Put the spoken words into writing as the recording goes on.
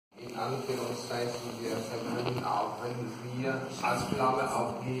Anführungszeichen, wir verwenden auch, wenn wir als Flamme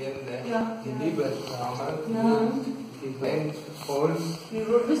aufgehen, die Liebesflamme, die brennt voll. Wir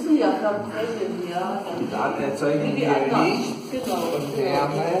wissen ja, verbrennen, ja. Dann erzeugen wir Licht und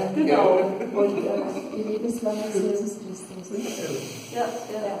Wärme. Genau. Und die Liebesflamme ist Jesus Christus. Ja.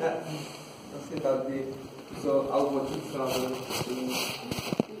 Das sind dann die so Automotivflammen.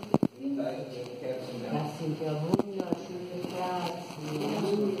 Das sind ja wunderschöne Kerzen.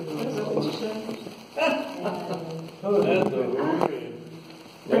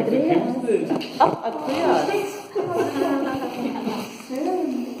 Ach, Andreas.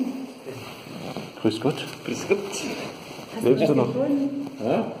 Grüß Gott. Grüß Gott. Lebst du noch?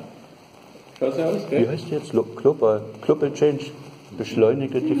 Ja? Schaut so aus, Wie gell? heißt die jetzt? Global Change.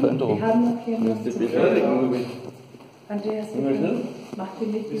 Beschleunige die Veränderung. Wir haben noch hier Das ist die Beschleunigung. Andreas, Immer schnell? macht die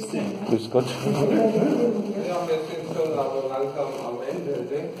mit bis Grüß Gott. Ja, wir sind schon aber langsam am Ende.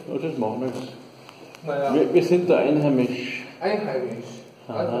 Ne? Oh, das machen wir jetzt. Naja, Wir sind da einheimisch. einheimisch.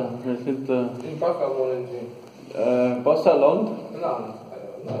 Aha, wir sind da In Bacca wohnen Sie. Wasserland. Land.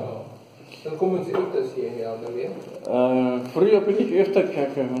 Naja. Dann kommen Sie öfters hierher, oder wie? Früher bin ich öfter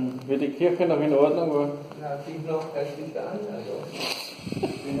gekommen, wie die Kirche noch in Ordnung war. Na, sieht noch herzlich an. Also.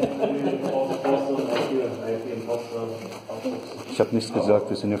 Ich habe nichts gesagt,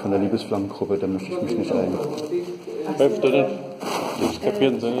 wir sind ja von der Liebesflammengruppe, da möchte ich mich nicht ein. Hilft oder nicht? Das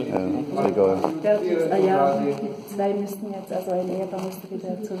kapieren Sie nicht. Ist egal. Ja, die zwei müssten jetzt, also ein Ehepaar müsste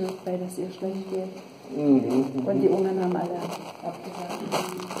wieder zurück, weil es ihr schlecht geht. Und dieUngen haben alle abgesagt.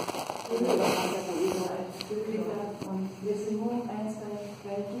 Und wir sind nur 1,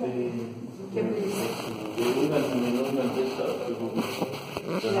 2, 3, 4. Die Ungarn haben in Ungarn besser aufgehoben.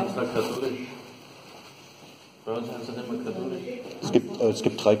 Da sind sie katholisch. Bei uns sind sie nicht mehr katholisch. Es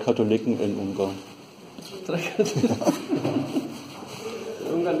gibt 3 Katholiken in Ungarn. 3 Katholiken.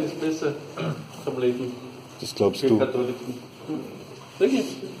 Ungarn ist besser zum Leben. Das glaubst Für du? Katholiken. Wirklich?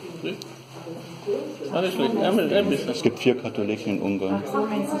 War nicht schlecht. Ein bisschen. Es gibt 4 Katholiken in Ungarn. Ach so,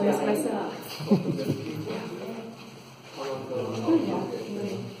 meinst du das besser?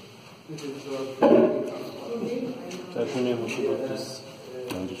 Seit mir das.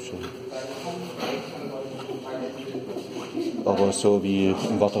 Ja, das schon. Aber so wie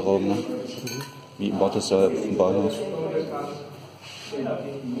im Warteraum, ne? Wie im Wartesaal im Bahnhof.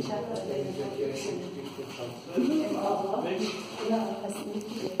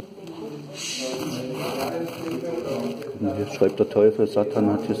 Und hier schreibt der Teufel,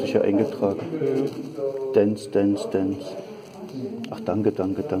 Satan hat hier sich ja eingetragen. Dance, dance, dance. Ach, danke,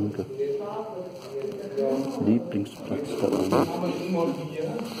 danke, danke. Lieblingsplatz der Arme.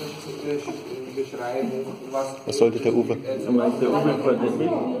 Was sollte der Uwe? Der Uwe vor der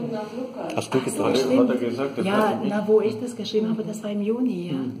Film. Hast du gedacht? Hat er gesagt, das Ja, na, wo ich das geschrieben habe, das war im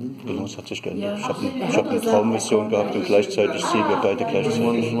Juni, ja. Genau, es hat sich geändert. Ja. Ich hab eine Traummission gehabt und gleichzeitig sie, wir beide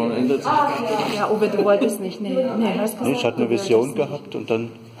gleichzeitig. Man ändert sich. Ja, Uwe, du wolltest nicht, nee, hast gesagt, Nee, ich hatte eine du Vision wolltest nicht. gehabt und dann,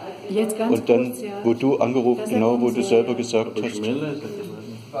 Jetzt ganz kurz, ja. wo du angerufen, genau, wo du selber gesagt hast. Schmäler ist er geworden.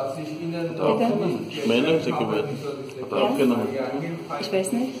 Was ich Ihnen Bitte? Schmäler ist er geworden. Hat er aufgenommen. Ich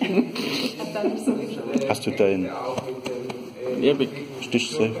weiß nicht. Ich hab da nicht so geschaut. Hast du dein Erbig.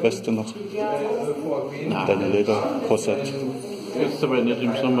 Stichweste noch? Deine Lederkorsett? Jetzt aber nicht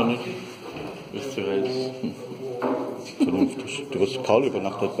im Sommer nicht. Ist zu heiß. Vernünftig. Karl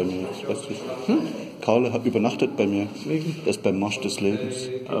übernachtet bei mir jetzt, weißt du? Karl hat übernachtet bei mir. Er ist beim Marsch des Lebens.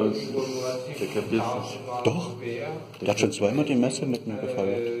 Aus. Der kapiert es. Doch. Der hat schon zweimal die Messe mit mir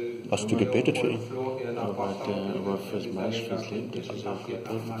gefeiert. Hast du gebetet für ihn? Aber fürs Marsch, fürs Leben, das ist auch gut.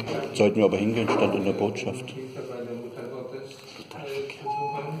 Sollten wir aber hingehen, stand in der Botschaft. Total verkehrt.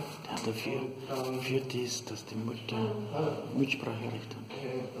 Der hat dafür dass die Mutter Mitspracherecht hat.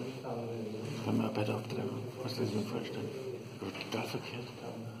 Kann man auch bei der Abtreibung. Was soll ich mir vorstellen? Total verkehrt.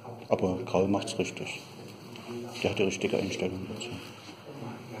 Aber Karl macht's richtig. Der hat die richtige Einstellung dazu.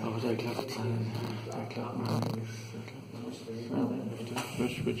 Aber der klappt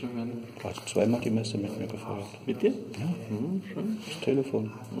wird schon werden. Er hat zweimal die Messe mit mir gefeiert. Mit dir? Ja, Schon. das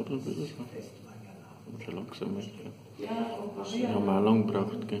Telefon. Oder wird es noch? Schon langsam mit. Wir haben auch lang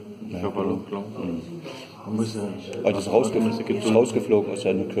gebraucht, gell? Ich habe auch lang. Man muss ja. Also ist rausgeflogen aus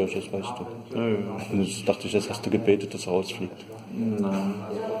seiner Kirche, das weißt du. Ja. Und jetzt dachte ich, jetzt hast du gebetet, dass er rausfliegt. Nein.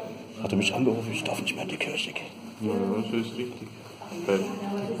 Hat er mich angerufen, ich darf nicht mehr in die Kirche gehen. Ja, so ist richtig. Weil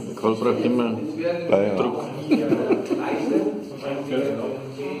Karl braucht immer Druck.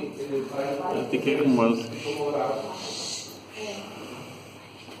 Die Kirchenmaus.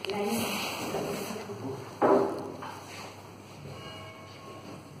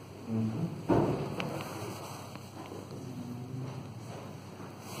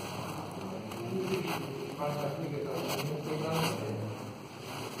 Du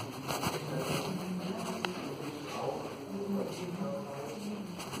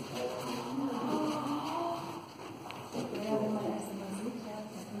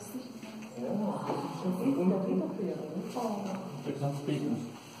kannst beten.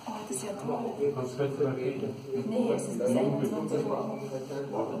 Oh, das ist ja toll. Was willst du da beten? Nee, es ist bis 21 Uhr.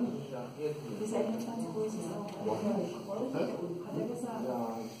 Bis 21 Uhr ist es auch. Hat er gesagt.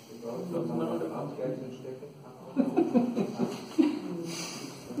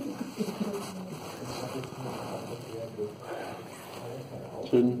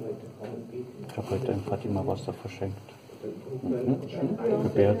 Schön. Ich habe heute ein Fatima Wasser verschenkt. Für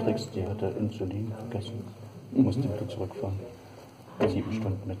Beatrix, die hatte Insulin gegessen. Musste wieder zurückfahren. 7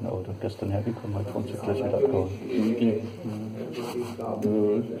 Stunden mit dem Auto. Gestern hergekommen, heute kommt sie gleich wieder abgehauen. Okay. Ja, das ist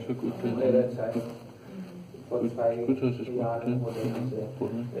ja gut. Gut, das ist gut.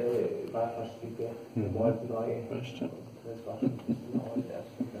 Weißt du?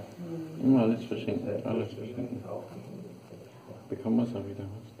 Alles verschenken, alles verschenken. Bekommen wir es auch wieder.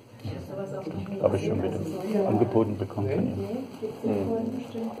 Habe ich schon wieder angeboten bekommen von ihm.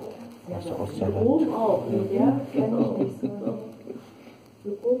 Aus der Ostseite. Rom auch, ja, kann ich nicht so.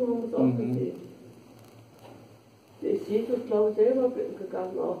 Mit Rom haben wir es auch gesehen. Der ist Jesus, glaube ich, selber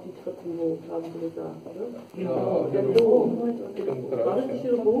gegangen auf die dritten Hoch, haben sie gesagt, oder? Ja, Der Rom. War das nicht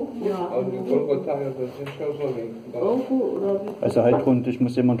in Rom? Ja. Irgendwo, oder wie? Also halt ich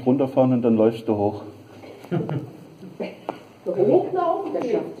muss jemand runterfahren und dann läufst du hoch. Hochlaufen, der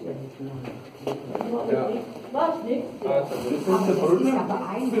schafft es ja nicht. Ja. Was nicht? Also, das ist der Brüder. Aber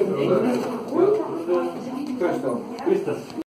ein Christoph. Ist das?